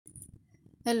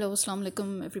Hello, Assalamu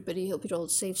alaikum, everybody. Hope you're all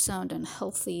safe, sound, and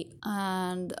healthy.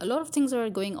 And a lot of things are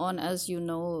going on, as you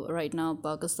know, right now.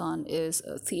 Pakistan is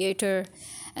a theater,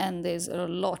 and there's a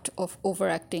lot of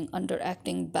overacting,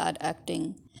 underacting, bad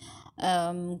acting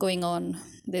going on.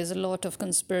 There's a lot of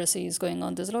conspiracies going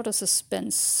on. There's a lot of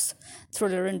suspense,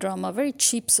 thriller, and drama. Very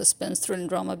cheap suspense, thriller, and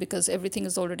drama because everything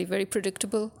is already very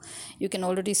predictable. You can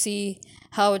already see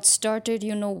how it started,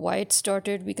 you know why it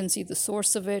started, we can see the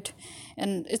source of it,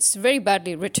 and it's very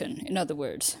badly written. In other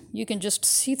words, you can just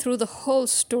see through the whole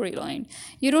storyline.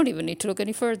 You don't even need to look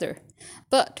any further.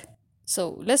 But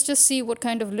so let's just see what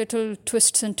kind of little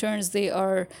twists and turns they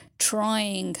are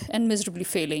trying and miserably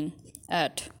failing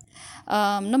at.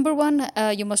 Number one,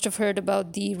 you must have heard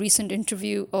about the recent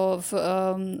interview of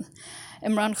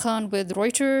Imran Khan with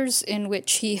Reuters, in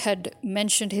which he had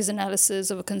mentioned his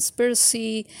analysis of a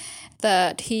conspiracy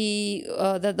that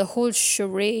the whole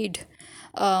charade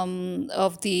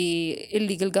of the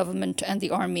illegal government and the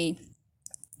army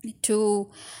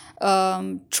to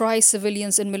try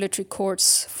civilians in military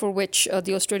courts, for which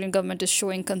the Australian government is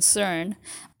showing concern.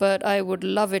 But I would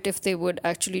love it if they would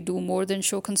actually do more than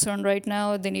show concern right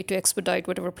now. They need to expedite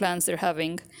whatever plans they're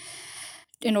having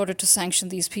in order to sanction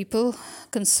these people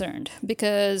concerned.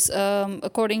 Because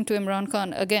according to Imran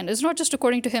Khan, again, it's not just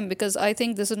according to him, because I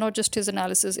think this is not just his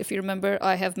analysis. If you remember,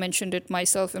 I have mentioned it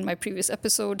myself in my previous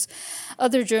episodes.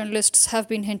 Other journalists have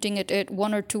been hinting at it.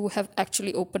 One or two have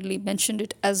actually openly mentioned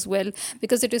it as well,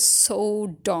 because it is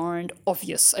so darned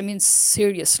obvious. I mean,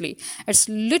 seriously, it's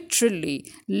literally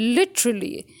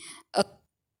a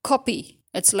copy.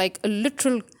 It's like a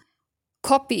literal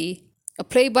copy, a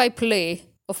play by play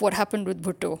of what happened with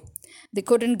Bhutto. They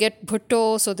couldn't get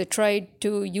Bhutto, so they tried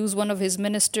to use one of his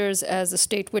ministers as a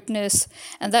state witness.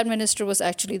 And that minister was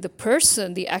actually the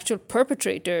person, the actual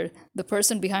perpetrator, the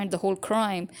person behind the whole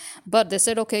crime. But they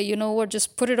said, okay, you know what,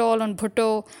 just put it all on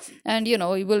Bhutto and,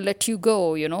 we'll let you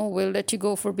go, we'll let you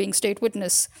go for being state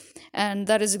witness. And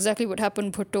that is exactly what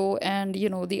happened. Bhutto and,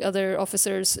 the other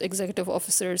officers, executive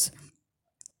officers,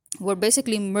 were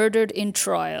basically murdered in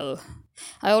trial.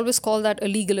 I always call that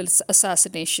illegal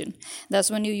assassination.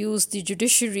 That's when you use the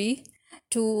judiciary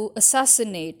to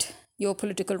assassinate your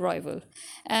political rival.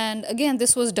 And again,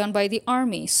 this was done by the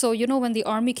army. So, when the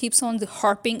army keeps on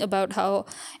harping about how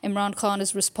Imran Khan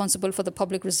is responsible for the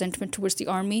public resentment towards the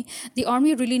army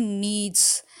really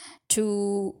needs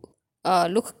to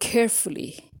look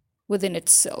carefully within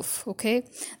itself. Okay,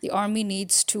 the army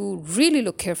needs to really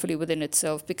look carefully within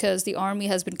itself, because the army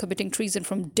has been committing treason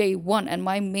from day one. And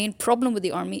my main problem with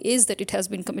the army is that it has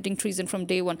been committing treason from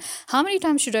day one. How many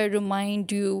times should I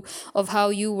remind you of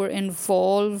how you were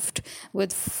involved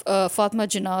with Fatma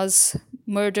Jinnah's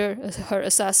murder, her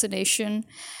assassination?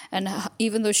 And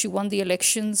even though she won the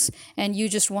elections and you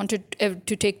just wanted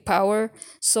to take power,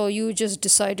 so you just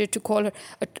decided to call her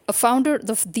a founder,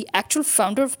 the actual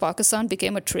founder of Pakistan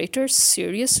became a traitor?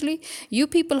 Seriously? You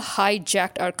people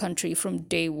hijacked our country from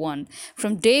day one.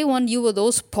 From day one, you were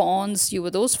those pawns, you were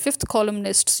those fifth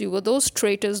columnists, you were those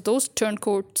traitors, those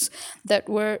turncoats that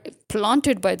were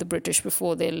planted by the British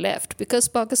before they left, because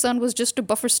Pakistan was just a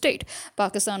buffer state.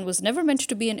 Pakistan was never meant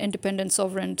to be an independent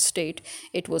sovereign state.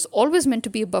 It was always meant to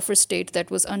be a buffer state that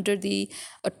was under the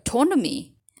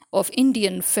autonomy of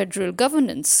Indian federal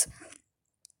governance.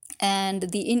 And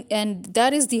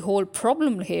that is the whole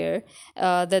problem here.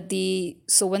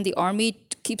 So when the army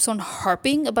keeps on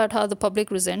harping about how the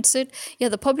public resents it, yeah,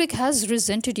 the public has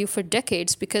resented you for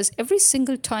decades, because every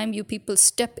single time you people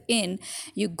step in,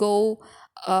 you go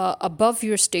above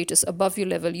your status, above your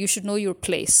level. You should know your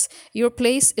place. Your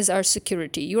place is our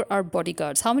security. You're our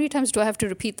bodyguards. How many times do I have to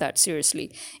repeat that?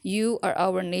 Seriously. You are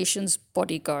our nation's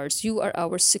bodyguards. You are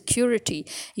our security.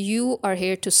 You are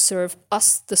here to serve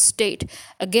us, the state.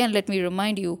 Again, let me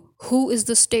remind you, who is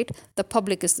the state? The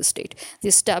public is the state. The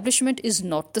establishment is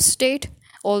not the state.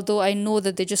 Although I know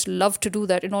that they just love to do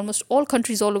that in almost all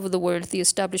countries all over the world, the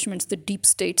establishments, the deep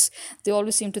states, they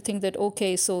always seem to think that,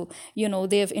 okay, so,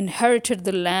 they have inherited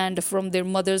the land from their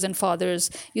mothers and fathers.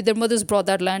 Their mothers brought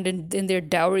that land in their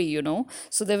dowry,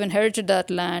 so they've inherited that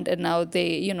land, and now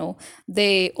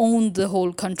they own the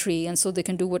whole country, and so they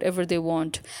can do whatever they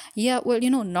want. Yeah, well,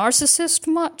 narcissist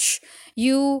much.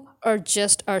 You are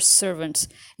just our servants.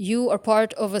 You are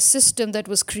part of a system that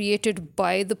was created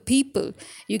by the people.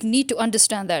 You need to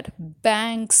understand that.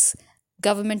 Banks,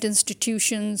 government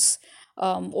institutions,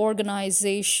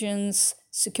 organizations,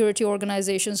 security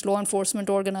organizations, law enforcement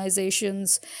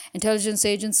organizations, intelligence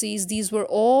agencies, these were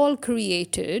all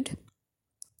created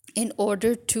in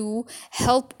order to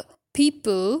help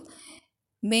people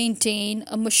maintain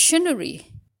a machinery,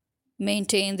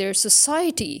 maintain their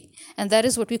society. And that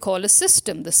is what we call a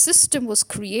system. The system was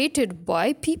created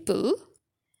by people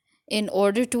in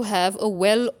order to have a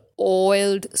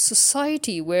well-oiled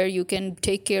society where you can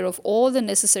take care of all the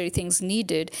necessary things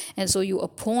needed. And so you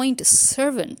appoint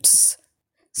servants,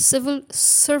 civil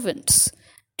servants,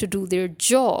 to do their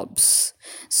jobs.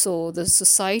 So the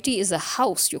society is a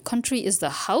house. Your country is the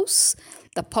house.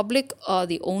 The public are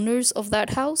the owners of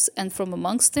that house, and from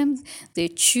amongst them, they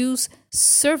choose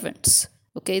servants.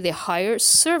 Okay, they hire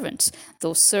servants.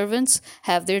 Those servants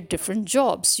have their different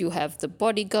jobs. You have the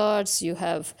bodyguards, you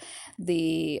have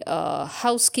the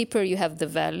housekeeper, you have the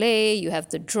valet, you have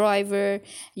the driver,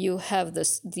 you have the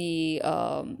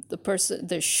person,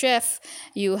 the chef,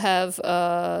 you have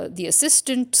the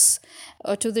assistants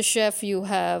to the chef, you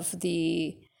have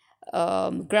the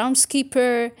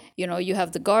groundskeeper, you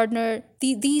have the gardener.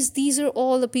 These are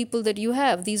all the people that you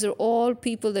have. These are all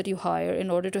people that you hire in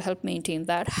order to help maintain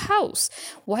that house.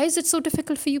 Why is it so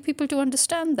difficult for you people to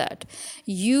understand that?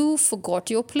 You forgot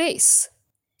your place.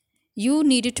 You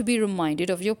needed to be reminded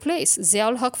of your place.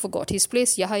 Ziaul Haq forgot his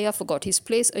place. Yahya forgot his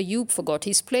place. Ayub forgot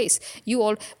his place.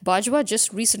 Bajwa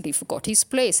just recently forgot his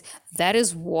place. That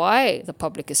is why the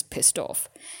public is pissed off.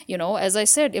 As I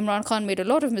said, Imran Khan made a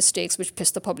lot of mistakes which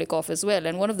pissed the public off as well.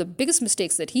 And one of the biggest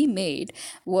mistakes that he made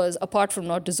was, apart from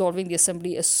not dissolving the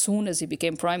assembly as soon as he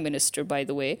became prime minister, by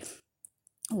the way,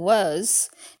 was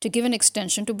to give an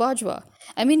extension to Bajwa.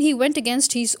 I mean, he went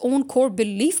against his own core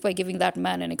belief by giving that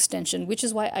man an extension, which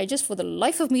is why I just, for the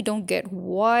life of me, don't get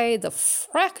why the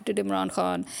frack did Imran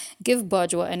Khan give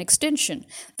Bajwa an extension.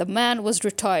 The man was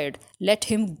retired. Let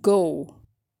him go.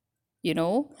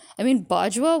 I mean,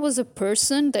 Bajwa was a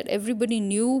person that everybody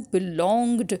knew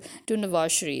belonged to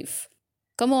Nawaz Sharif.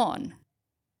 Come on.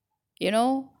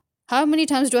 How many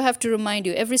times do I have to remind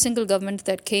you? Every single government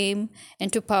that came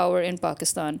into power in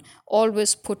Pakistan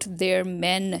always put their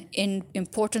men in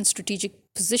important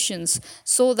strategic positions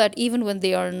so that even when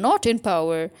they are not in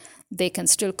power, they can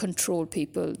still control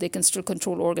people. They can still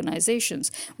control organizations,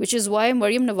 which is why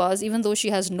Maryam Nawaz, even though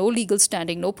she has no legal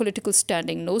standing, no political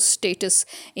standing, no status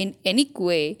in any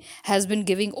way, has been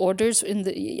giving orders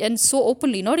and so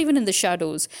openly, not even in the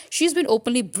shadows. She's been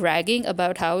openly bragging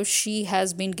about how she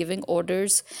has been giving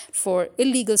orders for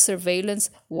illegal surveillance,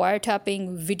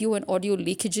 wiretapping, video and audio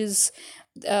leakages,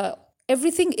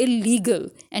 everything illegal,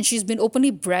 and she's been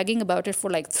openly bragging about it for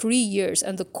like 3 years.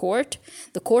 And the court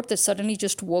that suddenly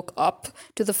just woke up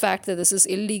to the fact that this is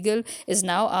illegal, is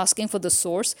now asking for the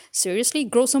source. Seriously,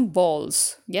 grow some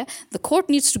balls. Yeah, the court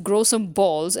needs to grow some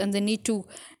balls, and they need to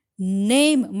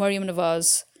name Maryam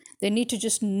Nawaz. They need to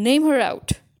just name her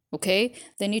out. Okay,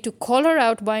 they need to call her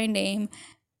out by name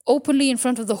openly in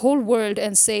front of the whole world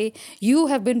and say, you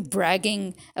have been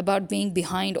bragging about being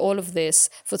behind all of this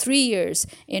for 3 years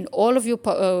in all of your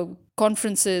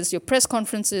conferences, your press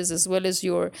conferences, as well as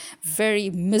your very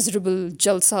miserable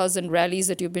jalsas and rallies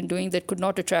that you've been doing that could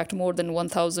not attract more than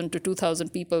 1,000 to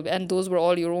 2,000 people. And those were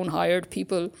all your own hired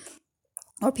people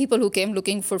or people who came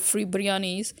looking for free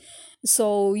biryanis.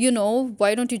 So,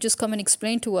 why don't you just come and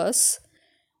explain to us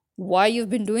why you've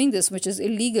been doing this, which is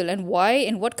illegal, and why,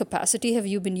 in what capacity have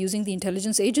you been using the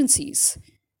intelligence agencies?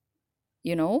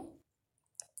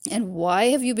 And why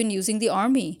have you been using the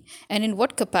army? And in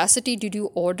what capacity did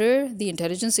you order the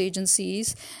intelligence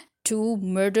agencies to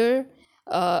murder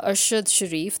Arshad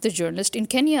Sharif, the journalist in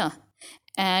Kenya?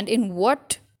 And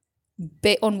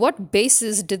on what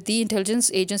basis did the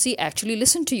intelligence agency actually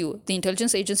listen to you? The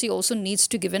intelligence agency also needs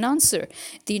to give an answer.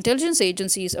 The intelligence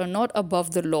agencies are not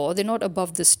above the law. They're not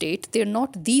above the state. They're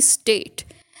not the state.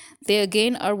 They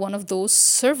again are one of those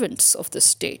servants of the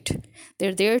state.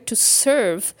 They're there to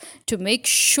serve, to make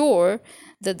sure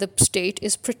that the state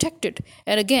is protected.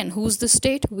 And again, who's the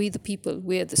state? We the people.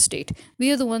 We're the state.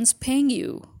 We are the ones paying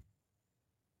you.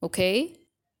 Okay?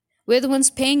 We're the ones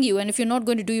paying you, and if you're not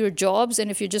going to do your jobs, and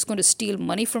if you're just going to steal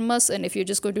money from us, and if you're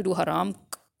just going to do haram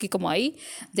ki kamai,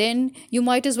 then you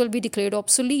might as well be declared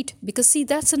obsolete. Because see,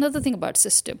 that's another thing about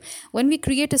system. When we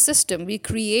create a system, we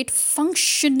create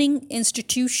functioning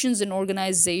institutions and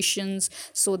organizations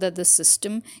so that the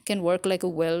system can work like a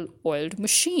well-oiled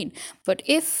machine. But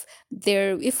if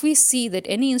we see that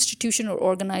any institution or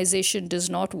organization does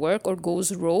not work or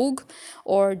goes rogue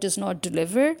or does not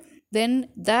deliver, then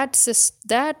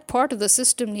that part of the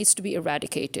system needs to be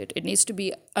eradicated. It needs to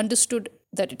be understood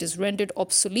that it is rendered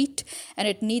obsolete, and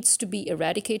it needs to be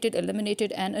eradicated,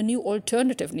 eliminated, and a new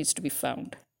alternative needs to be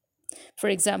found. For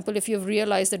example, if you've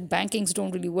realized that bankings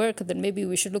don't really work, then maybe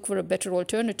we should look for a better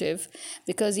alternative,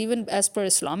 because even as per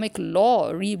Islamic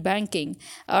law, rebanking,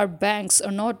 our banks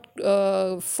are not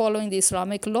following the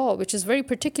Islamic law, which is very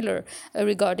particular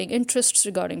regarding interests,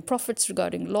 regarding profits,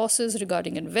 regarding losses,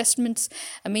 regarding investments.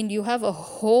 I mean, you have a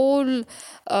whole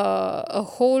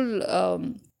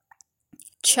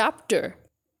chapter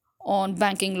on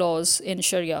banking laws in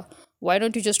Sharia. Why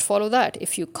don't you just follow that?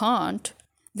 If you can't,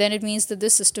 then it means that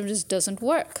this system just doesn't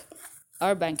work.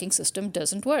 Our banking system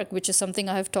doesn't work, which is something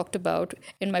I have talked about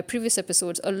in my previous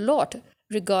episodes a lot,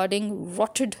 regarding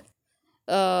rotted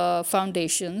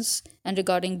foundations, and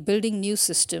regarding building new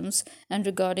systems, and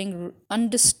regarding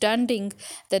understanding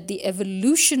that the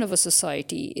evolution of a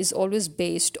society is always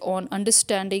based on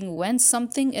understanding when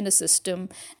something in a system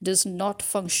does not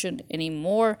function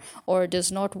anymore, or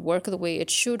does not work the way it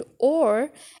should,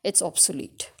 or it's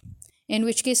obsolete, in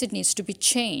which case it needs to be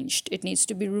changed, it needs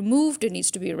to be removed, it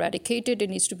needs to be eradicated, it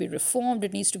needs to be reformed,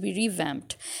 it needs to be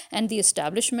revamped. And the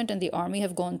establishment and the army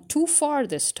have gone too far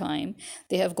this time.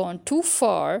 They have gone too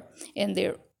far in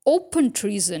their open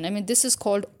treason. I mean, this is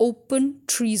called open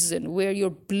treason, where you're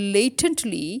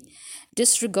blatantly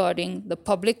disregarding the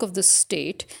public of the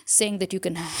state, saying that you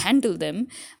can handle them.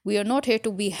 We are not here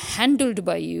to be handled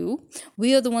by you.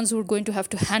 We are the ones who are going to have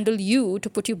to handle you to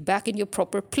put you back in your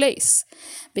proper place.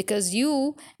 Because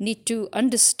you need to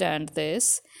understand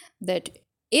this, that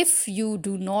if you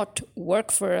do not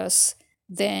work for us,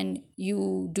 then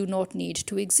you do not need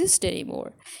to exist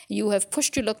anymore. You have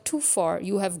pushed your luck too far.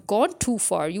 You have gone too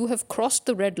far. You have crossed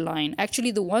the red line.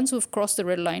 Actually, the ones who have crossed the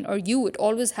red line are you. It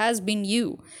always has been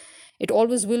you. It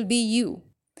always will be you.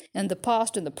 In the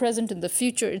past, in the present, in the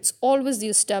future, it's always the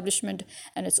establishment,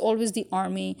 and it's always the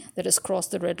army that has crossed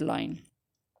the red line.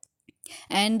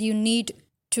 And you need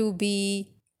to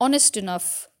be honest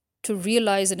enough to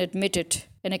realize and admit it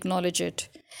and acknowledge it,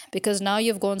 because now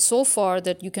you've gone so far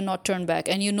that you cannot turn back,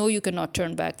 and you know you cannot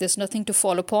turn back. There's nothing to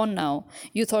fall upon now.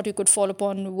 You thought you could fall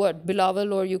upon what,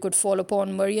 Bilawal, or you could fall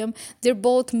upon Maryam. They're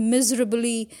both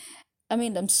miserably, I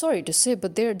mean, I'm sorry to say,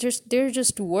 but they're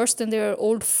just worse than their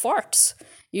old farts.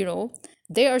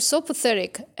 They are so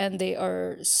pathetic, and they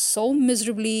are so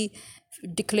miserably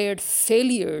declared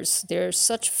failures. They're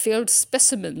such failed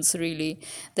specimens, really,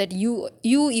 that you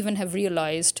even have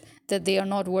realized that they are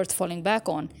not worth falling back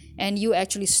on. And you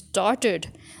actually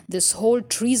started this whole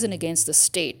treason against the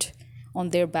state on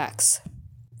their backs.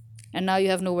 And now you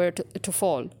have nowhere to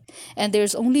fall. And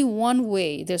there's only one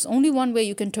way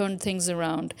you can turn things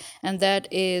around, and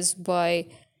that is by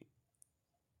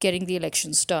getting the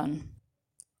elections done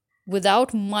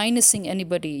without minusing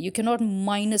anybody. You cannot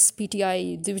minus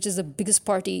PTI, which is the biggest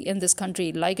party in this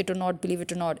country. Like it or not, believe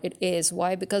it or not, it is.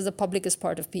 Why? Because the public is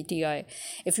part of PTI.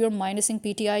 If you're minusing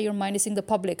PTI, you're minusing the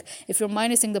public. If you're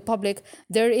minusing the public,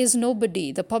 there is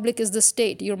nobody. The public is the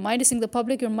state. You're minusing the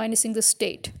public, you're minusing the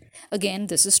state. Again,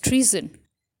 this is treason.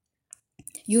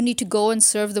 You need to go and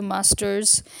serve the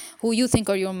masters who you think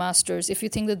are your masters. If you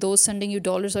think that those sending you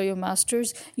dollars are your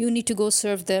masters, you need to go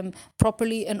serve them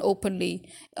properly and openly.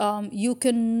 You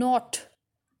cannot,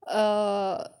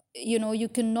 you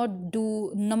cannot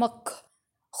do namak,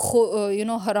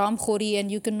 haram khori,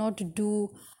 and you cannot do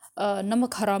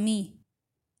namak harami.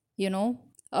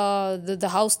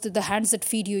 The hands that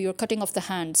feed you, you're cutting off the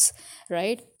hands,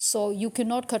 right? So you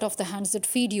cannot cut off the hands that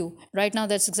feed you. Right now,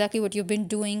 that's exactly what you've been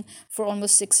doing for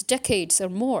almost 6 decades or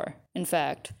more, in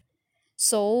fact.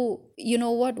 So, you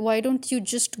know what? Why don't you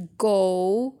just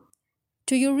go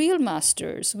to your real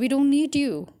masters? We don't need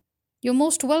you. You're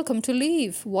most welcome to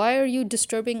leave. Why are you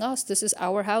disturbing us? This is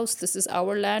our house. This is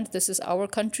our land. This is our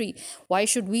country. Why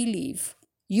should we leave?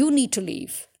 You need to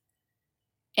leave.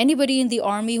 Anybody in the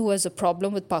army who has a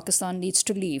problem with Pakistan needs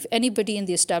to leave. Anybody in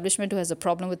the establishment who has a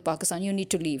problem with Pakistan, you need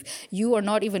to leave. You are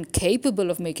not even capable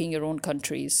of making your own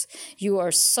countries. You are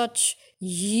such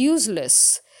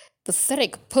useless,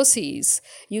 pathetic pussies.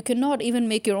 You cannot even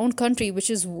make your own country, which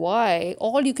is why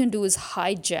all you can do is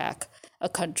hijack a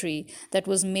country that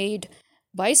was made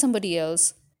by somebody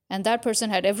else. And that person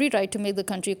had every right to make the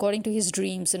country according to his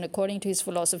dreams and according to his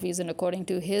philosophies and according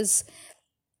to his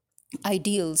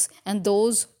ideals. And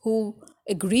those who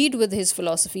agreed with his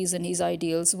philosophies and his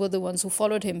ideals were the ones who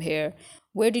followed him here.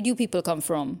 Where did you people come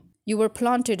from? You were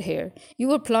planted here. You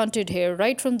were planted here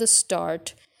right from the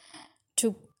start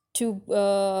to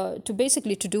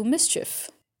basically to do mischief.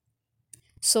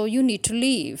 So you need to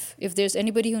leave. If there's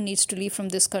anybody who needs to leave from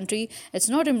this country, it's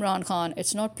not Imran Khan,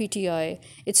 it's not PTI,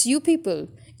 it's you people.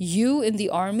 You in the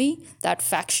army, that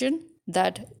faction,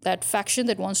 that faction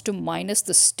that wants to minus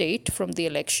the state from the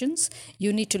elections,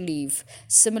 you need to leave.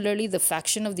 Similarly, the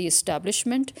faction of the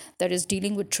establishment that is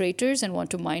dealing with traitors and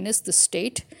want to minus the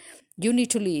state, you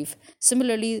need to leave.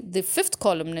 Similarly, the fifth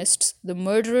columnists, the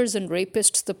murderers and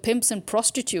rapists, the pimps and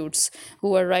prostitutes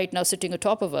who are right now sitting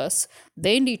atop of us,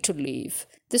 they need to leave.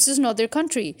 This is not their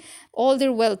country. All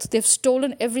their wealth, they've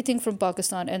stolen everything from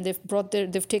Pakistan, and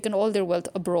they've taken all their wealth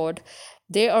abroad.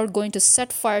 They are going to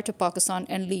set fire to Pakistan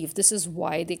and leave. This is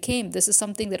why they came. This is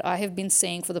something that I have been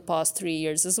saying for the past 3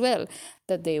 years as well.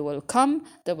 That they will come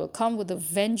with a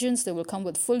vengeance, they will come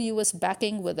with full US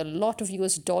backing, with a lot of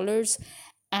US dollars,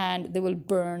 and they will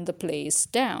burn the place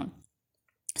down.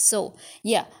 So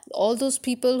yeah, all those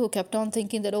people who kept on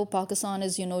thinking that, oh, Pakistan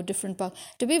is, different.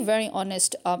 To be very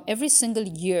honest, every single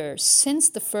year since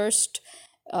the first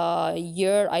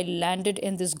year I landed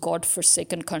in this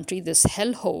god-forsaken country, this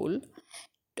hellhole,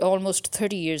 almost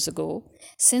 30 years ago.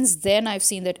 Since then, I've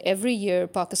seen that every year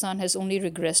Pakistan has only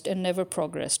regressed and never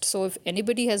progressed. So, if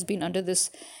anybody has been under this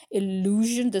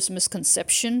illusion, this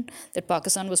misconception that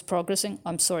Pakistan was progressing,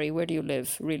 I'm sorry, where do you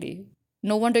live, really?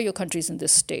 No wonder your country's in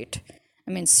this state.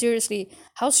 I mean, seriously,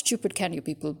 how stupid can you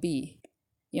people be?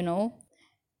 You know?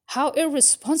 How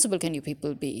irresponsible can you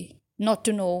people be? Not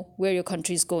to know where your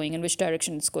country is going and which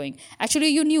direction it's going. Actually,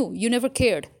 you knew, you never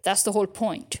cared. That's the whole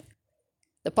point.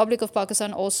 The public of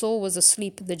Pakistan also was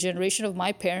asleep. The generation of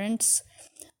my parents,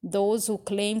 those who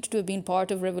claimed to have been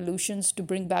part of revolutions to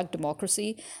bring back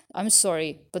democracy, I'm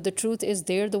sorry, but the truth is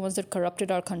they're the ones that corrupted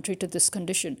our country to this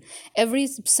condition. Every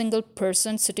single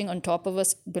person sitting on top of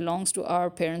us belongs to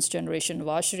our parents' generation.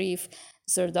 Nawaz Sharif,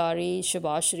 Zardari,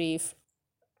 Shehbaz Sharif,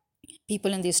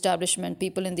 people in the establishment,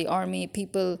 people in the army,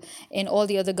 people in all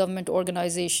the other government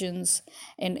organizations,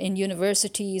 in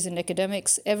universities and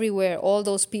academics, everywhere, all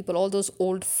those people, all those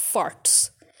old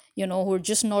farts, who are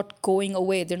just not going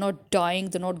away. They're not dying,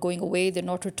 they're not going away, they're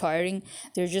not retiring.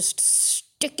 They're just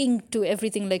sticking to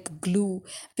everything like glue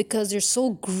because they're so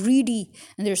greedy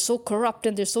and they're so corrupt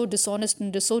and they're so dishonest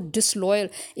and they're so disloyal.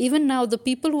 Even now, the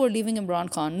people who are leaving Imran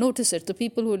Khan, notice it, the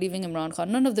people who are leaving Imran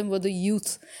Khan, none of them were the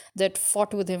youth that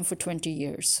fought with him for 20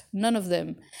 years. None of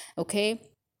them, okay?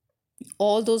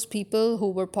 All those people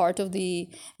who were part of the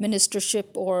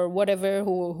ministership or whatever,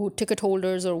 who ticket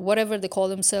holders or whatever they call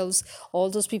themselves, all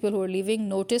those people who are leaving,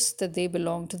 notice that they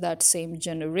belong to that same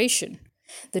generation.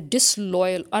 The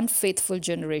disloyal, unfaithful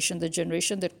generation, the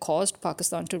generation that caused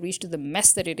Pakistan to reach to the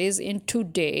mess that it is in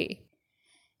today.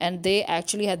 And they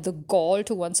actually had the gall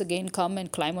to once again come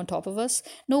and climb on top of us.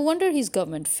 No wonder his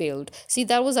government failed. See,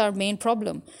 that was our main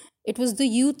problem. It was the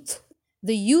youth.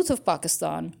 The youth of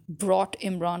Pakistan brought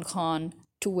Imran Khan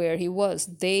to where he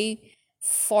was. They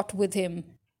fought with him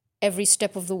every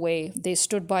step of the way. They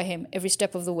stood by him every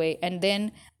step of the way. And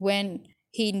then when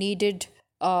he needed,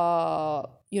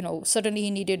 suddenly he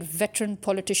needed veteran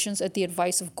politicians at the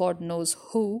advice of God knows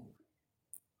who.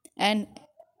 And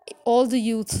all the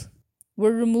youth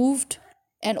were removed,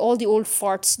 and all the old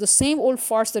farts, the same old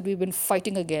farts that we've been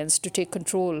fighting against to take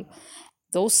control,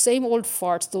 those same old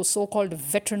farts, those so-called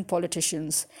veteran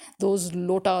politicians, those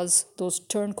lotas, those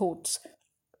turncoats,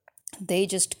 they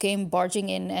just came barging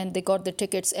in and they got the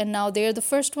tickets, and now they're the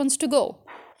first ones to go.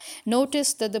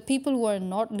 Notice that the people who are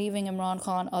not leaving Imran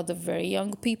Khan are the very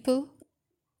young people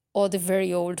or the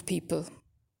very old people.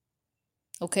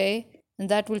 Okay? And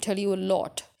that will tell you a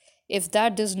lot. If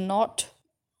that does not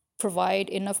provide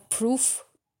enough proof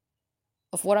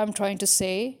of what I'm trying to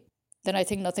say, then I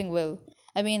think nothing will.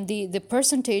 I mean, the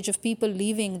percentage of people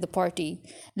leaving the party,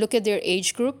 look at their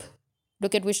age group,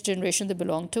 look at which generation they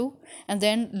belong to, and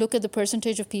then look at the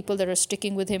percentage of people that are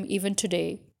sticking with him even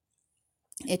today.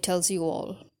 It tells you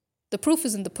all. The proof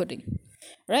is in the pudding,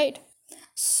 right?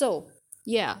 So,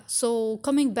 yeah, so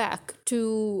coming back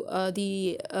to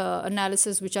the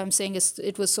analysis, which I'm saying is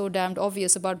it was so damned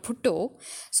obvious about Bhutto.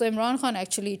 So Imran Khan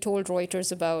actually told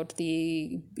Reuters about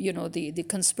the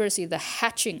conspiracy, the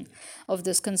hatching of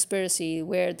this conspiracy,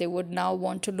 where they would now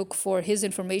want to look for his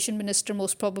information minister,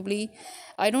 most probably.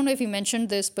 I don't know if he mentioned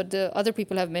this, but the other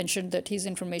people have mentioned that his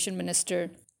information minister,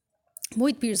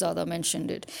 Mohit Pirzada, mentioned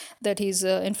it, that his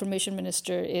information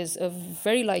minister is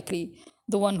very likely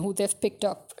the one who they've picked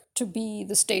up to be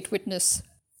the state witness,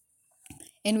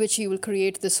 in which he will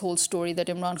create this whole story that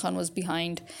Imran Khan was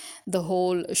behind the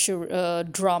whole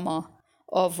drama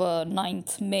of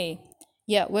 9th May.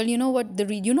 Yeah, well, you know what?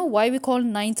 You know why we call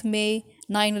 9th May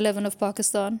 9/11 of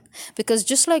Pakistan? Because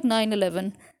just like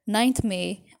 9/11, 9th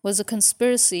May was a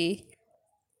conspiracy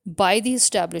by the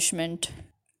establishment,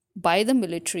 by the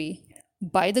military,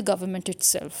 by the government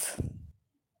itself,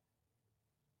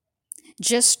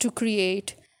 just to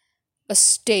create a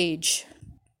stage,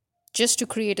 just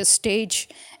to create a stage,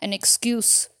 an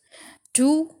excuse to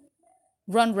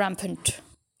run rampant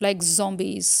like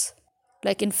zombies,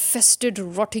 like infested,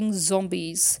 rotting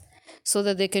zombies, so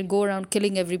that they can go around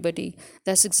killing everybody.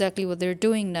 That's exactly what they're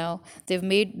doing now. They've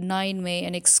made 9 May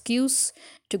an excuse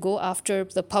to go after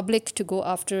the public, to go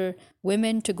after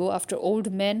women, to go after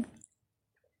old men.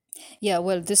 Yeah,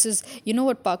 well, this is, you know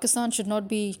what, Pakistan should not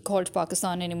be called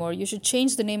Pakistan anymore. You should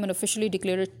change the name and officially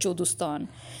declare it Chodustan.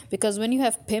 Because when you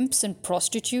have pimps and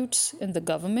prostitutes in the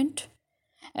government,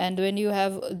 and when you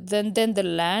have, then the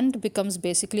land becomes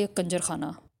basically a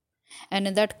kanjarkhana. And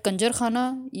in that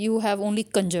kanjarkhana, you have only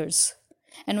kanjars.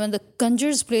 And when the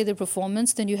kanjars play their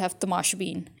performance, then you have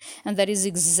tamashbeen. And that is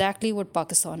exactly what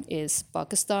Pakistan is.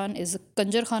 Pakistan is a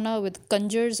kanjarkhana with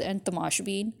kanjars and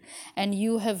tamashbeen. And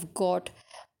you have got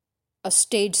a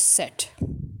stage set.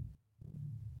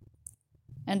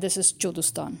 And this is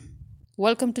Chodustan.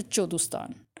 Welcome to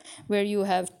Chodustan, where you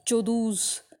have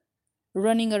chodus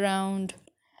running around,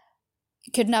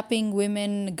 kidnapping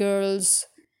women, girls,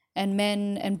 and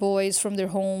men and boys from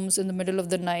their homes in the middle of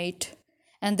the night,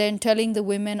 and then telling the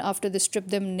women after they strip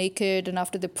them naked and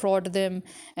after they prod them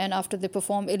and after they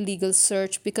perform illegal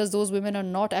search, because those women are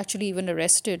not actually even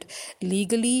arrested.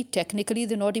 Legally, technically,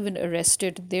 they're not even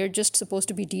arrested. They're just supposed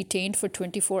to be detained for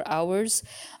 24 hours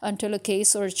until a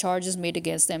case or a charge is made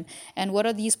against them. And what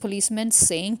are these policemen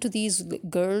saying to these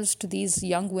girls, to these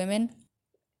young women,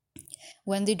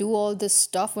 when they do all this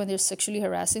stuff, when they're sexually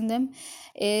harassing them,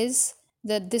 is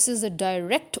that this is a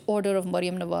direct order of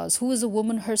Maryam Nawaz, who is a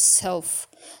woman herself.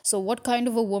 So, what kind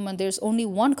of a woman? There's only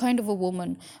one kind of a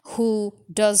woman who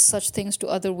does such things to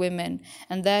other women,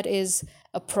 and that is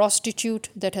a prostitute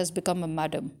that has become a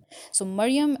madam. So,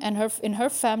 Maryam and her in her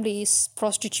family's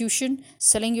prostitution,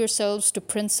 selling yourselves to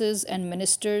princes and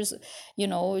ministers,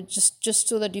 just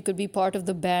so that you could be part of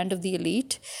the band of the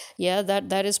elite. Yeah,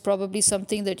 that is probably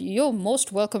something that you're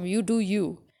most welcome. You do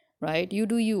you. Right? You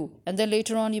do you. And then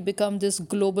later on, you become this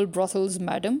global brothels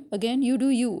madam. Again, you do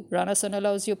you. Rana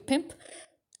Sanala is your pimp.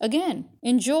 Again,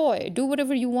 enjoy. Do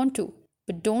whatever you want to.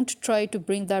 But don't try to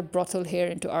bring that brothel here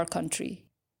into our country.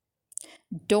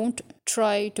 Don't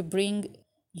try to bring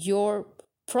your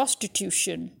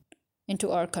prostitution into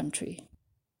our country.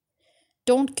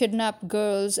 Don't kidnap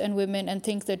girls and women and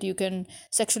think that you can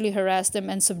sexually harass them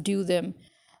and subdue them.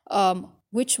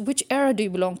 Which era do you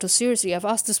belong to? Seriously, I've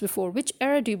asked this before. Which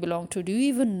era do you belong to? Do you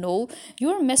even know?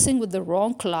 You're messing with the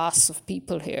wrong class of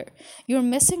people here. You're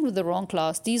messing with the wrong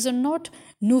class. These are not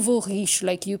nouveau riche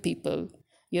like you people,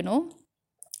 you know?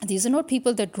 These are not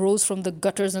people that rose from the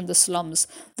gutters and the slums.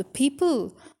 The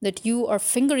people that you are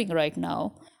fingering right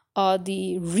now are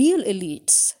the real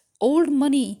elites, old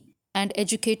money and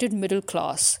educated middle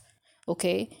class.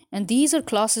 Okay? And these are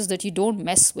classes that you don't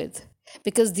mess with,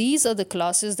 because these are the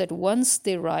classes that once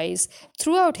they rise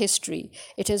throughout history,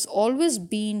 it has always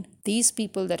been these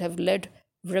people that have led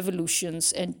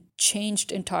revolutions and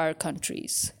changed entire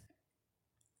countries.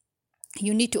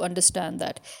 You need to understand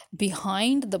that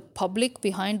behind the public,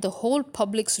 behind the whole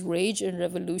public's rage and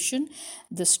revolution,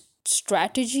 the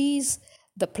strategies,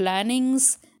 the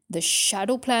plannings, the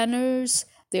shadow planners,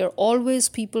 they are always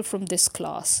people from this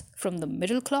class, from the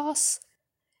middle class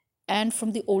and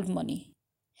from the old money.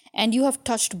 And you have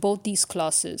touched both these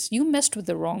classes. You messed with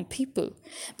the wrong people.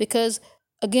 Because,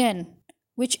 again,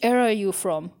 which era are you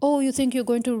from? Oh, you think you're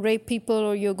going to rape people,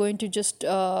 or you're going to just,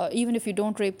 even if you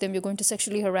don't rape them, you're going to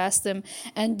sexually harass them.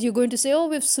 And you're going to say, oh,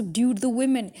 we've subdued the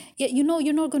women. Yeah,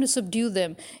 you're not going to subdue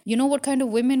them. You know what kind of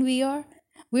women we are?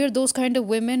 We're those kind of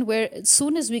women where as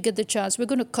soon as we get the chance, we're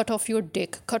going to cut off your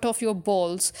dick, cut off your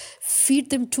balls,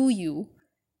 feed them to you.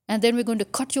 And then we're going to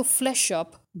cut your flesh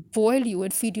up, boil you,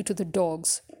 and feed you to the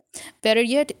dogs. Better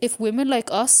yet, if women like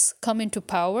us come into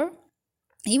power,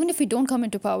 even if we don't come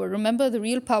into power, remember the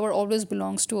real power always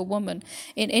belongs to a woman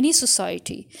in any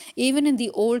society. Even in the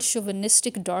old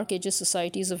chauvinistic dark ages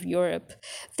societies of Europe,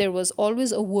 there was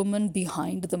always a woman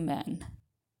behind the man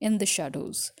in the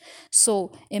shadows.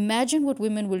 So imagine what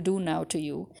women will do now to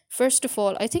you. First of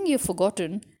all, I think you've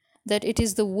forgotten that it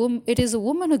is a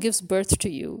woman who gives birth to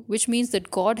you, which means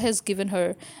that God has given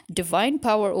her divine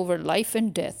power over life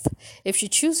and death. If she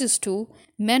chooses to,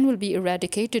 men will be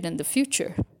eradicated in the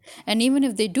future. And even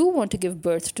if they do want to give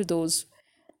birth to those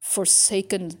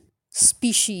forsaken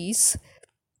species,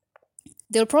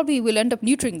 they'll probably will end up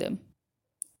neutering them.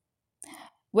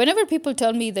 Whenever people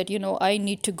tell me that, I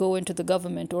need to go into the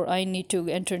government or I need to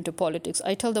enter into politics,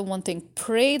 I tell them one thing: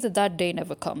 pray that that day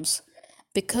never comes.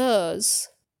 Because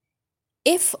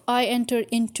if I enter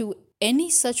into any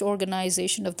such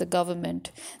organization of the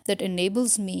government that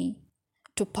enables me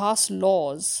to pass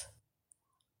laws,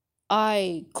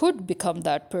 I could become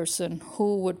that person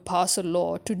who would pass a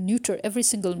law to neuter every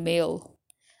single male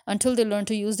until they learn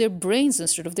to use their brains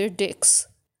instead of their dicks.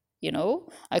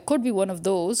 I could be one of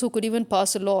those who could even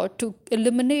pass a law to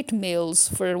eliminate males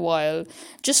for a while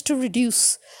just to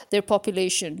reduce their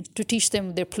population, to teach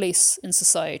them their place in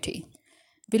society.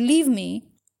 Believe me,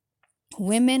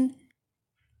 women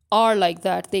are like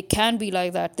that. They can be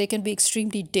like that. They can be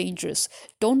extremely dangerous.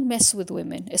 Don't mess with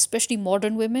women, especially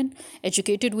modern women,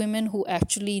 educated women who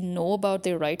actually know about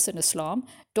their rights in Islam.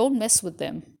 Don't mess with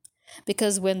them.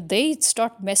 Because when they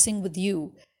start messing with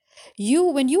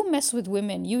when you mess with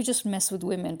women, you just mess with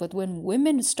women. But when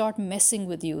women start messing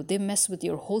with you, they mess with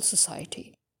your whole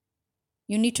society.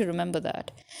 You need to remember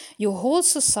that. Your whole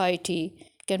society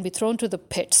can be thrown to the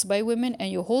pits by women, and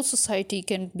your whole society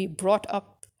can be brought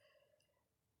up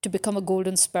to become a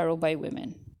golden sparrow by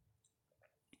women.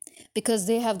 Because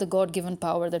they have the God given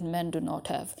power that men do not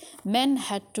have. Men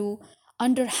had to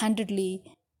underhandedly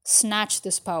snatch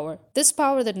this power. This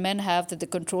power that men have, that they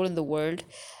control in the world.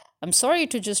 I'm sorry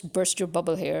to just burst your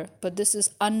bubble here, but this is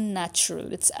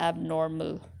unnatural. It's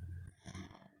abnormal.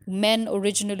 Men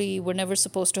originally were never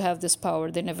supposed to have this power.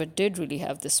 They never did really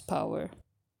have this power.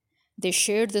 They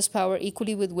shared this power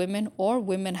equally with women, or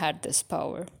women had this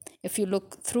power, if you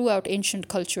look throughout ancient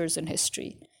cultures and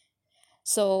history.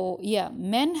 So, yeah,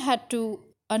 men had to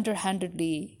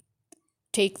underhandedly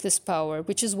take this power,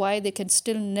 which is why they can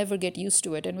still never get used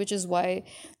to it, and which is why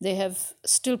they have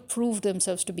still proved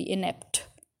themselves to be inept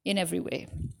in every way.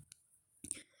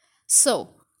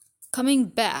 So, coming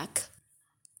back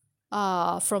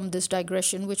from this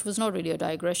digression, which was not really a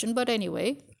digression, but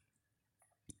anyway,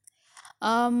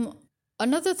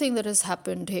 another thing that has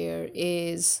happened here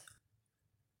is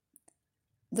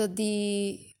that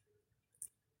the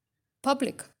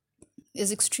public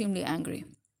is extremely angry.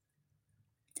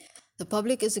 The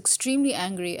public is extremely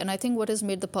angry, and I think what has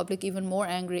made the public even more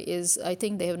angry is I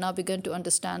think they have now begun to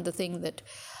understand the thing that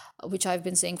which I've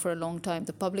been saying for a long time.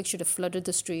 The public should have flooded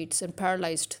the streets and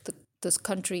paralyzed this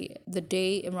country the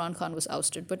day Imran Khan was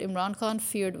ousted. But Imran Khan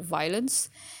feared violence,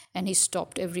 and he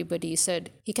stopped everybody.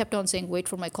 He kept on saying, wait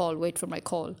for my call, wait for my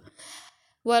call.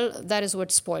 Well, that is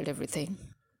what spoiled everything,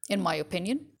 in my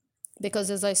opinion.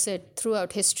 Because as I said,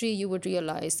 throughout history, you would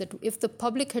realize that if the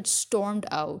public had stormed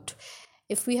out,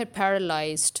 if we had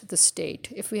paralyzed the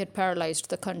state, if we had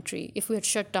paralyzed the country, if we had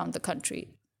shut down the country,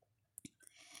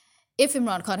 if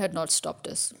Imran Khan had not stopped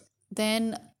us,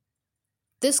 then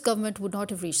this government would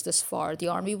not have reached this far. The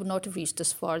army would not have reached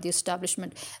this far. The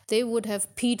establishment, they would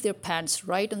have peed their pants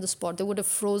right on the spot. They would have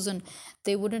frozen.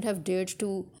 They wouldn't have dared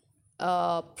to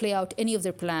play out any of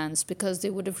their plans, because they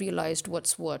would have realized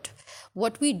what's what.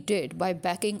 What we did by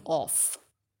backing off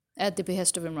at the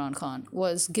behest of Imran Khan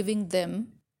was giving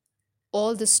them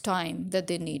all this time that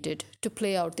they needed to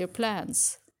play out their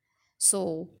plans.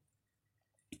 So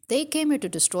they came here to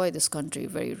destroy this country,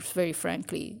 very, very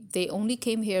frankly. They only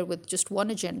came here with just one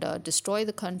agenda: destroy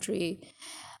the country,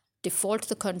 default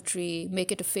the country,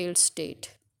 make it a failed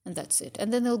state, and that's it.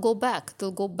 And then they'll go back.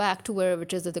 They'll go back to wherever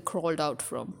it is that they crawled out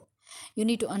from. You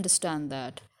need to understand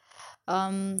that.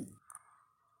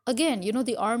 Again,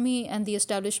 the army and the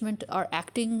establishment are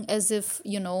acting as if,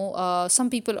 some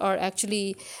people are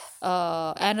actually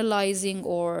analyzing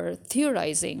or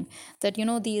theorizing that,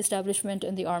 the establishment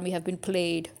and the army have been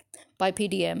played by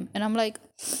PDM. And I'm like,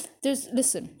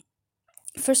 listen,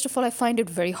 first of all, I find it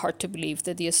very hard to believe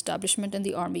that the establishment and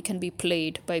the army can be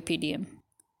played by PDM.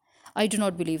 I do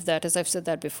not believe that, as I've said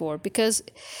that before, because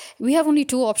we have only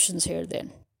two options here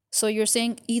then. So you're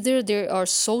saying either they are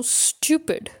so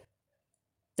stupid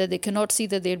that they cannot see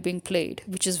that they're being played,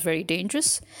 which is very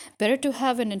dangerous. Better to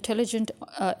have an intelligent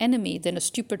enemy than a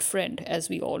stupid friend, as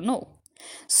we all know.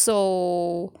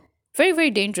 So very,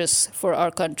 very dangerous for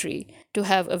our country to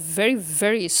have a very,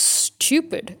 very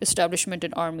stupid establishment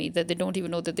and army that they don't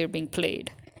even know that they're being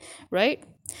played, right?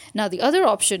 Now, the other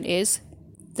option is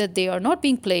that they are not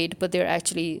being played, but they're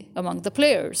actually among the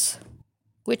players,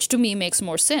 which to me makes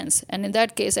more sense. And in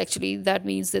that case, actually, that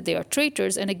means that they are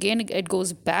traitors. And again, it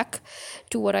goes back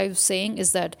to what I was saying,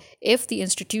 is that if the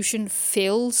institution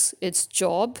fails its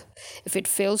job, if it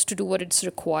fails to do what it's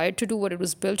required to do, what it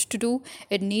was built to do,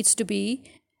 it needs to be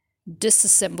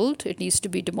disassembled, it needs to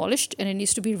be demolished, and it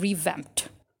needs to be revamped.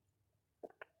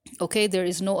 Okay, there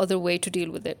is no other way to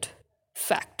deal with it.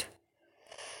 Fact.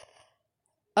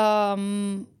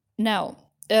 Now,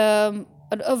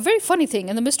 a very funny thing,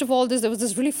 in the midst of all this, there was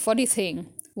this really funny thing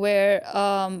where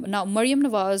now Maryam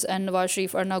Nawaz and Nawaz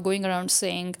Sharif are now going around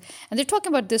saying, and they're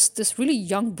talking about this really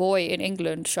young boy in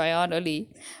England, Shayan Ali,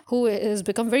 who has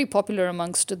become very popular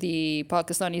amongst the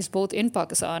Pakistanis, both in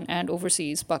Pakistan and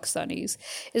overseas Pakistanis,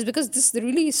 is because this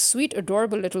really sweet,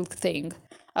 adorable little thing.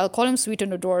 I'll call him sweet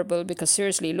and adorable because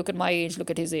seriously, look at my age, look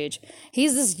at his age.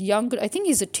 He's this young, I think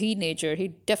he's a teenager. He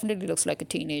definitely looks like a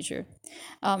teenager.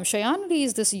 Shayan Ali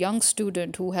is this young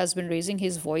student who has been raising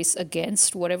his voice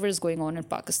against whatever is going on in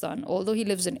Pakistan, although he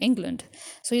lives in England.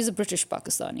 So he's a British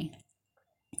Pakistani.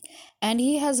 And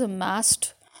he has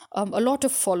amassed a lot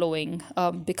of following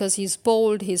because he's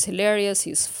bold, he's hilarious,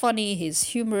 he's funny, he's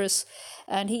humorous.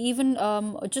 And he even,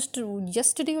 just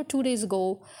yesterday or 2 days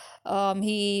ago,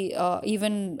 he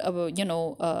even,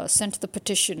 sent the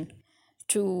petition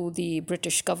to the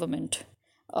British government,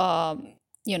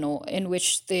 in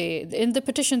which in the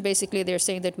petition, basically, they're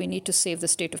saying that we need to save the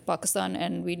state of Pakistan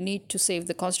and we need to save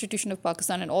the constitution of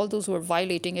Pakistan, and all those who are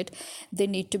violating it, they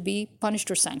need to be punished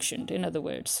or sanctioned, in other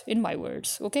words, in my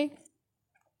words, okay?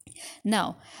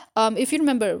 Now, if you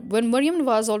remember, when Maryam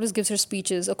Nawaz always gives her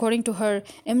speeches, according to her,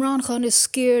 Imran Khan is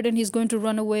scared and he's going to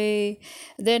run away.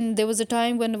 Then there was a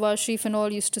time when Nawaz Sharif and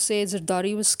all used to say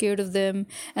Zardari was scared of them.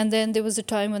 And then there was a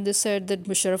time when they said that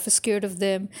Musharraf is scared of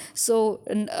them. So,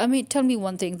 I mean, tell me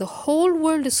one thing. The whole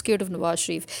world is scared of Nawaz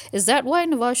Sharif. Is that why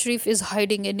Nawaz Sharif is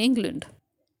hiding in England?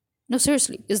 No,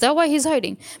 seriously, is that why he's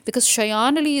hiding? Because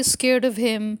Shayan Ali is scared of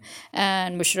him,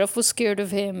 and Musharraf was scared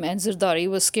of him, and Zardari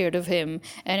was scared of him,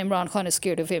 and Imran Khan is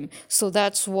scared of him. So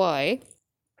that's why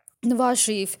Nawaz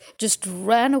Sharif just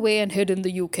ran away and hid in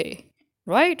the UK,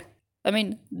 right? I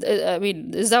mean,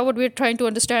 is that what we're trying to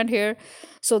understand here?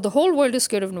 So the whole world is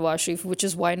scared of Nawaz Sharif, which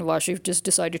is why Nawaz Sharif just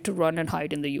decided to run and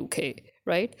hide in the UK,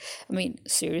 right? I mean,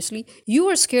 seriously, you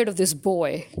are scared of this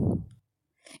boy.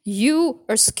 You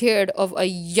are scared of a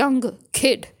young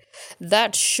kid.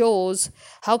 That shows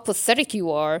how pathetic you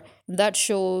are. That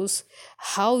shows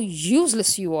how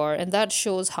useless you are. And that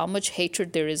shows how much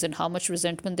hatred there is and how much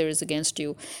resentment there is against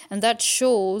you. And that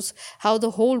shows how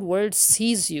the whole world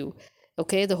sees you.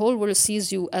 Okay? The whole world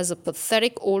sees you as a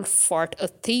pathetic old fart, a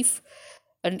thief,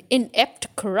 an inept,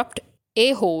 corrupt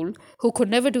a-hole who could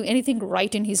never do anything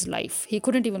right in his life. He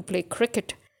couldn't even play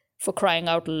cricket, for crying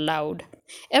out loud.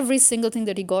 Every single thing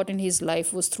that he got in his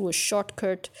life was through a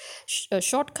shortcut,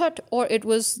 or it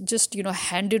was just,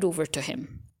 handed over to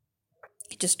him,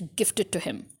 just gifted to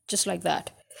him, just like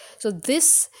that. So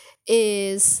this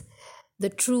is the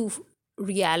true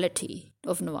reality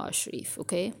of Nawaz Sharif,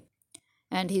 okay?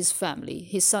 And his family,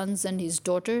 his sons and his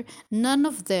daughter, none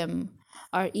of them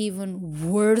are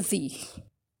even worthy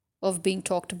of being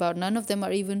talked about. None of them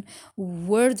are even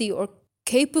worthy or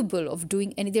capable of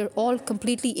doing any. They're all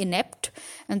completely inept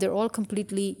and they're all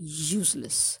completely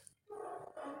useless.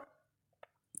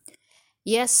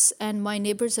 Yes, and my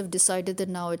neighbors have decided that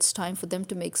now it's time for them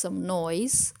to make some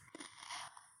noise.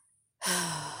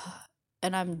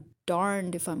 And I'm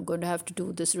darned if I'm going to have to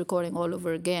do this recording all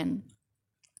over again.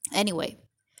 Anyway,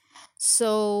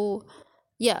 so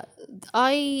yeah,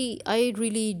 I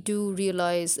really do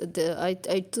realize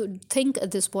think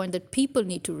at this point that people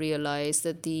need to realize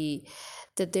that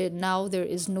there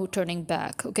is no turning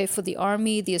back. Okay, for the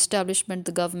army, the establishment,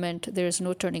 the government, there is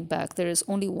no turning back. There is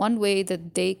only one way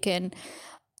that they can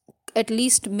at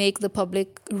least make the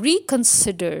public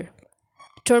reconsider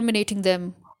terminating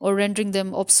them or rendering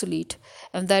them obsolete,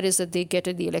 and that is that they get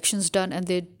the elections done and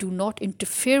they do not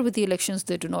interfere with the elections,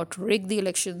 they do not rig the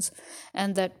elections,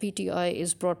 and that PTI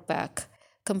is brought back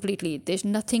completely. There's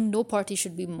nothing, no party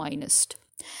should be minused.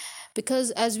 Because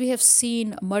as we have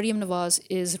seen, Maryam Nawaz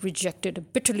is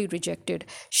rejected, bitterly rejected.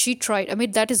 She tried, I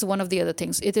mean, that is one of the other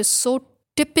things. It is so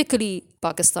typically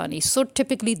Pakistani, so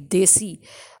typically Desi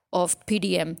of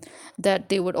PDM that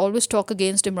they would always talk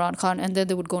against Imran Khan and then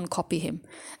they would go and copy him.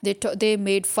 They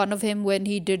made fun of him when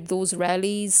he did those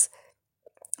rallies,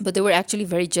 but they were actually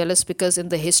very jealous because in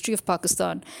the history of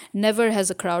Pakistan, never has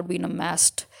a crowd been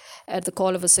amassed at the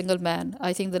call of a single man.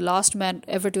 I think the last man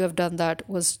ever to have done that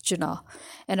was Jinnah.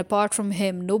 And apart from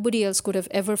him, nobody else could have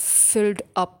ever filled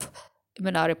up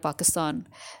Minar-e-Pakistan.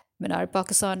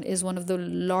 Minar-e-Pakistan is one of the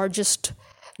largest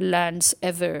lands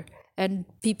ever, and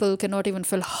people cannot even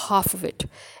fill half of it.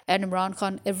 And Imran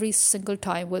Khan every single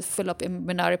time would fill up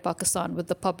Minar-e-Pakistan with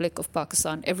the public of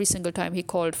Pakistan every single time he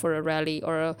called for a rally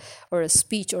or a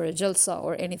speech or a jalsa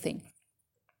or anything.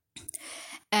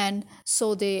 And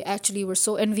so they actually were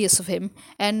so envious of him,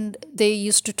 and they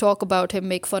used to talk about him,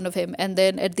 make fun of him, and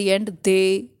then at the end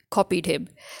they copied him.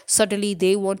 Suddenly,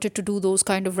 they wanted to do those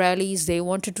kind of rallies, they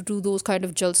wanted to do those kind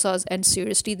of jalsas, and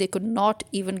seriously, they could not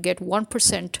even get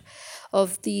 1%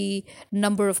 of the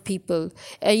number of people.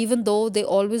 Even though they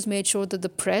always made sure that the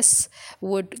press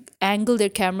would angle their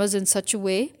cameras in such a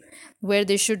way where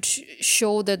they should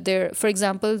show that they're, for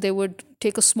example, they would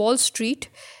take a small street,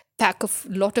 pack a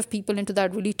lot of people into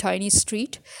that really tiny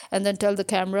street, and then tell the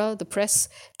camera, the press,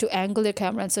 to angle their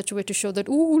camera in such a way to show that,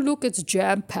 oh, look, it's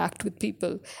jam packed with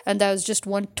people. And that was just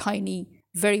one tiny,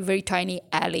 very, very tiny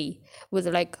alley with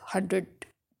like 100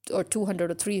 or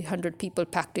 200 or 300 people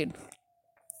packed in.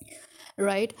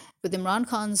 Right? With Imran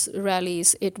Khan's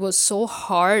rallies, it was so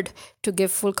hard to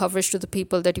give full coverage to the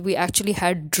people that we actually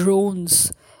had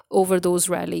drones over those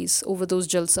rallies, over those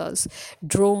jalsas,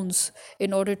 drones,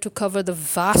 in order to cover the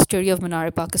vast area of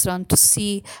Minar-e-Pakistan to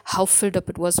see how filled up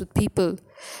it was with people,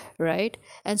 right?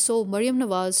 And so Maryam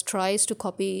Nawaz tries to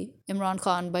copy Imran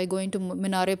Khan by going to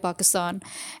Minar-e-Pakistan,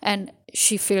 and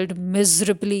she failed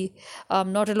miserably.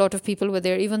 Not a lot of people were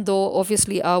there, even though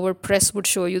obviously our press would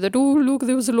show you that, oh, look,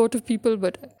 there was a lot of people,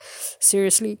 but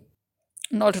seriously,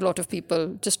 not a lot of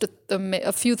people, just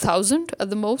a few thousand at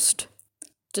the most,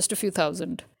 just a few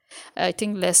thousand. I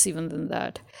think less even than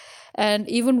that. And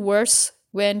even worse,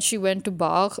 when she went to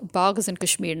Bagh, Bagh is in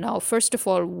Kashmir now. First of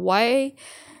all, why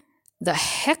the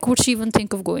heck would she even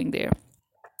think of going there?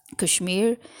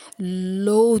 Kashmir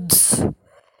loathes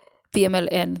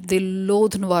PMLN. They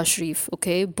loathe Nawaz Sharif,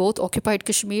 okay? Both occupied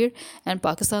Kashmir and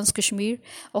Pakistan's Kashmir.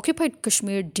 Occupied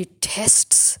Kashmir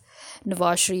detests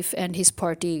Nawaz Sharif and his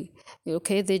party,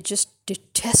 okay? They just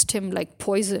detest him like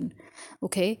poison,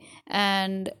 okay?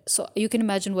 And so you can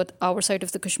imagine what our side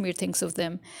of the Kashmir thinks of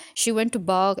them. She went to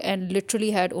Bagh and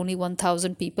literally had only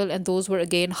 1,000 people, and those were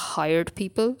again hired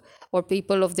people or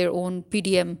people of their own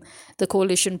PDM, the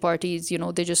coalition parties,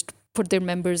 they just put their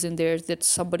members in there that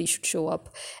somebody should show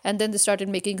up. And then they started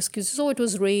making excuses. Oh, it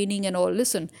was raining and all.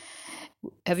 Listen,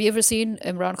 have you ever seen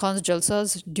Imran Khan's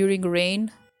jalsas during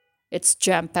rain? It's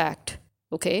jam packed.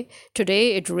 Okay.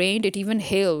 Today it rained, it even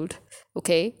hailed.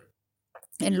 Okay.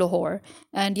 In Lahore,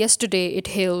 and yesterday it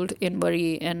hailed in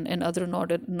Murray and other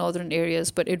northern areas,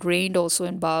 but it rained also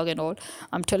in Bagh and all.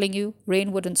 I'm telling you,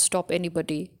 rain wouldn't stop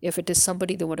anybody if it is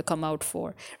somebody they want to come out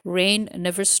for. Rain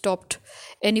never stopped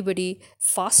anybody.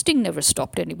 Fasting never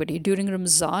stopped anybody. During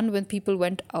Ramzan, when people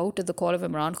went out at the call of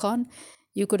Imran Khan,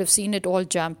 you could have seen it all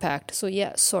jam-packed. So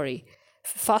yeah, sorry.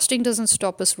 Fasting doesn't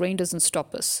stop us, rain doesn't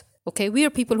stop us. Okay, we are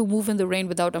people who move in the rain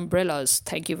without umbrellas.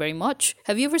 Thank you very much.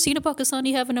 Have you ever seen a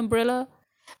Pakistani have an umbrella?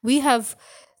 We have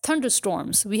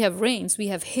thunderstorms, we have rains, we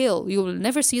have hail. You will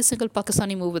never see a single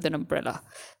Pakistani move with an umbrella.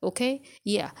 Okay?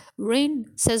 Yeah, rain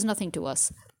says nothing to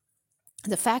us.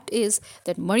 The fact is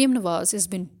that Maryam Nawaz has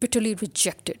been bitterly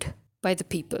rejected by the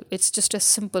people. It's just as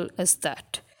simple as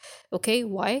that. Okay?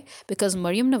 Why? Because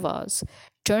Maryam Nawaz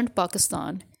turned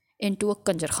Pakistan into a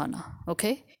Kanjarkhana.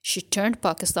 Okay? She turned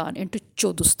Pakistan into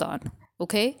Chodustan.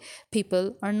 Okay,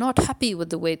 people are not happy with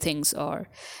the way things are,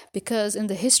 because in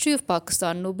the history of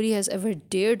Pakistan, nobody has ever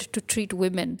dared to treat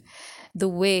women the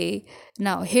way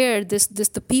now here.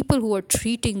 The people who are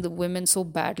treating the women so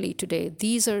badly today,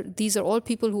 these are all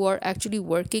people who are actually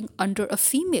working under a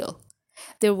female.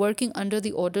 They're working under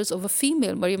the orders of a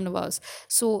female, Maryam Nawaz.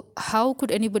 So how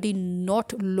could anybody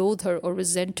not loathe her or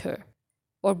resent her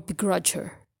or begrudge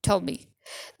her? Tell me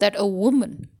that a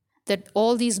woman, that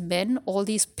all these men, all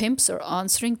these pimps are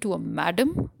answering to a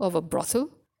madam of a brothel,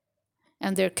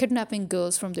 and they're kidnapping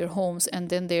girls from their homes, and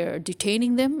then they're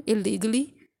detaining them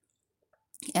illegally,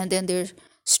 and then they're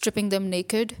stripping them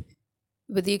naked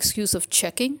with the excuse of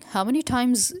checking. How many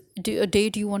times a day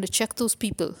do you want to check those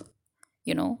people?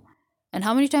 And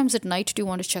how many times at night do you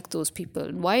want to check those people?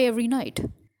 And why every night?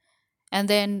 And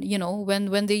then,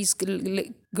 when these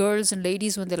girls and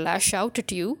ladies, when they lash out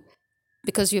at you,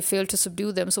 because you failed to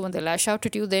subdue them. So when they lash out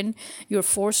at you, then you're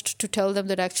forced to tell them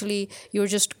that actually you're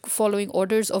just following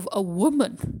orders of a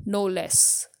woman, no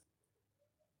less.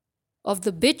 Of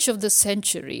the bitch of the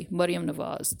century, Maryam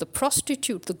Nawaz, the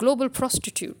prostitute, the global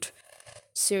prostitute.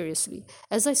 Seriously.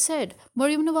 As I said,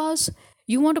 Maryam Nawaz,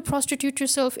 you want to prostitute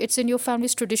yourself. It's in your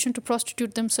family's tradition to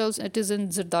prostitute themselves. It is in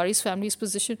Zardari's family's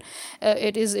position.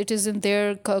 It is in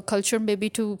their culture maybe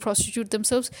to prostitute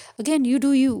themselves. Again, you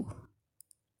do you.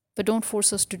 But don't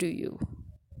force us to do you.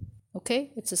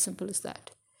 Okay? It's as simple as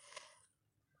that.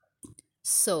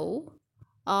 So,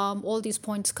 all these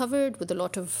points covered with a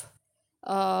lot of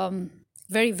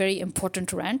very, very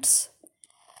important rants.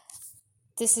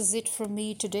 This is it for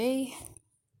me today,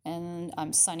 and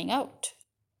I'm signing out.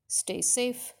 Stay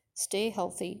safe, stay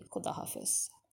healthy. Khuda Hafiz.